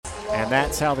And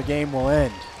that's how the game will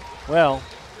end. Well,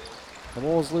 the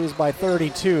Wolves lose by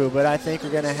 32, but I think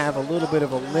we're going to have a little bit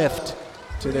of a lift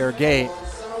to their gate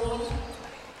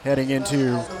heading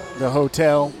into the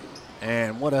hotel.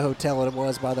 And what a hotel it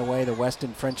was, by the way, the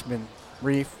Westin Frenchman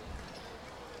Reef.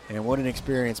 And what an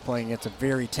experience playing against a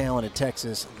very talented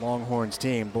Texas Longhorns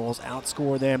team. Bulls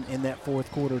outscore them in that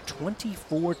fourth quarter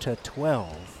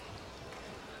 24-12.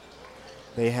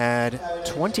 They had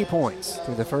 20 points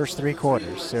through the first three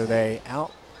quarters, so they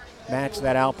outmatched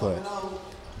that output.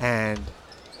 And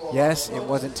yes, it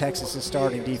wasn't Texas's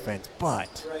starting defense,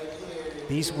 but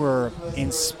these were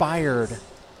inspired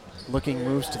looking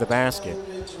moves to the basket.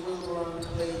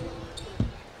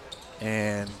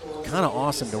 And kind of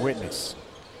awesome to witness.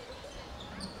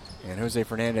 And Jose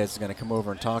Fernandez is going to come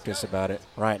over and talk to us about it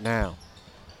right now.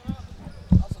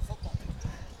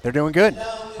 They're doing good.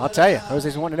 I'll tell you,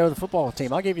 Jose's wanting to know the football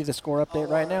team. I'll give you the score update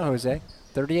right now, Jose.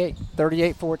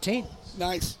 38-14.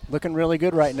 Nice. Looking really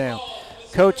good right now.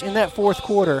 Coach, in that fourth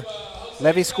quarter,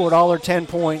 Levy scored all their 10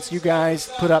 points. You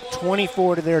guys put up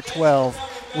 24 to their 12.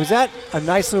 Was that a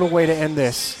nice little way to end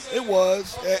this? It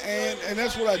was, and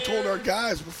that's what I told our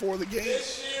guys before the game.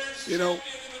 You know,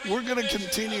 we're going to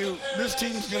continue. This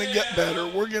team's going to get better.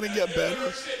 We're going to get better.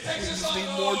 We just need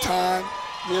more time.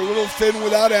 We're a little thin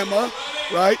without Emma,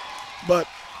 right? But,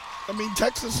 I mean,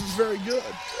 Texas is very good.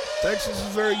 Texas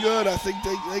is very good. I think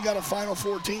they got a Final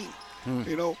 14.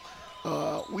 You know,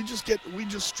 we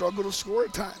just struggle to score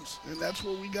at times, and that's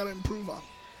what we got to improve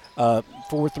on.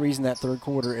 4 threes in that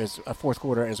fourth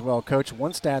quarter as well. Coach,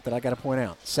 one stat that I got to point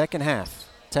out. Second half,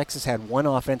 Texas had 1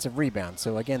 offensive rebound.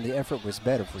 So, again, the effort was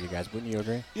better for you guys. Wouldn't you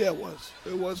agree? Yeah, it was.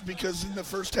 It was because in the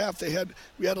first half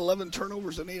we had 11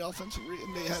 turnovers and 8 offensive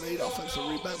and they had 8 offensive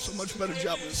rebounds. So much better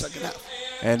job in the second half.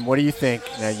 And what do you think?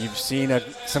 Now, you've seen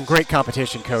some great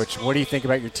competition, Coach. What do you think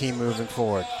about your team moving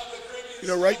forward? You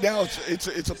know, right now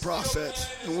it's a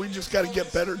process, and we just got to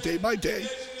get better day by day,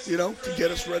 you know, to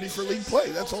get us ready for league play.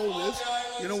 That's all it is.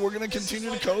 You know, we're going to continue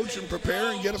to coach and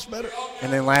prepare and get us better.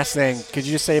 And then last thing, could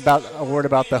you just say a word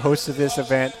about the host of this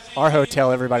event, our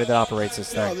hotel, everybody that operates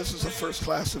this thing? No, this is a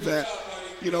first-class event.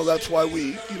 You know, that's why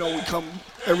we come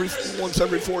once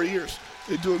every 4 years.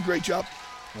 They do a great job.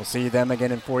 We'll see them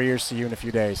again in 4 years. See you in a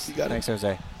few days. Thanks,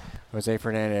 Jose. Jose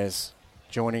Fernandez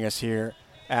joining us here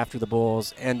after the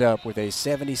Bulls end up with a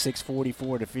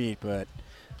 76-44 defeat, but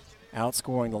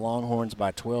outscoring the Longhorns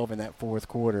by 12 in that fourth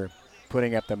quarter,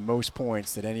 putting up the most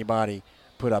points that anybody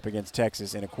put up against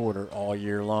Texas in a quarter all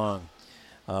year long.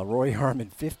 Roy Harmon,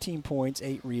 15 points,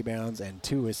 8 rebounds, and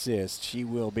 2 assists. She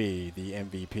will be the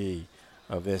MVP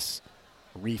of this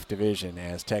Reef division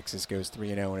as Texas goes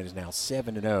 3-0 and is now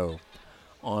 7-0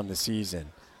 on the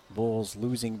season. Bulls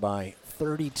losing by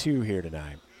 32 here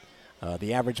tonight.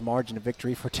 The average margin of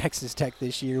victory for Texas Tech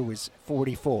this year was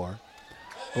 44.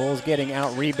 Bulls getting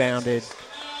out-rebounded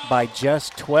by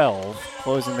just 12,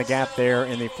 closing the gap there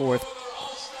in the fourth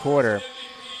quarter.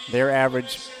 Their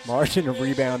average margin of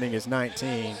rebounding is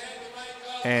 19.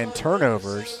 And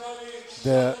turnovers,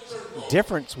 the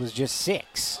difference was just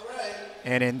 6.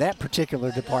 And in that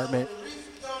particular department,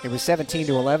 it was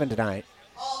 17-11 tonight.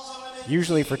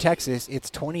 Usually for Texas, it's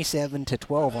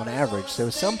 27-12 on average. So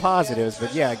some positives,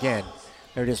 but yeah, again,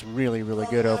 they're just really, really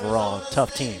good overall.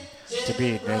 Tough team to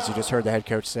beat. And as you just heard the head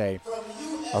coach say,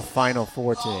 a Final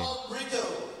Four team.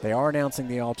 They are announcing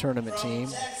the all-tournament team.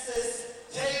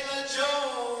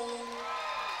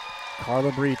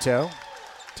 Carla Brito,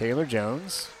 Taylor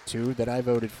Jones, 2 that I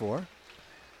voted for.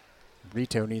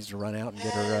 Brito needs to run out and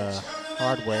get her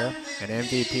hardware. And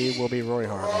MVP will be Roy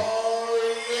Harmon.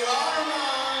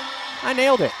 I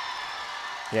nailed it.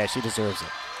 Yeah, she deserves it.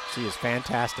 She is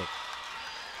fantastic.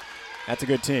 That's a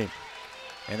good team.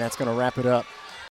 And that's going to wrap it up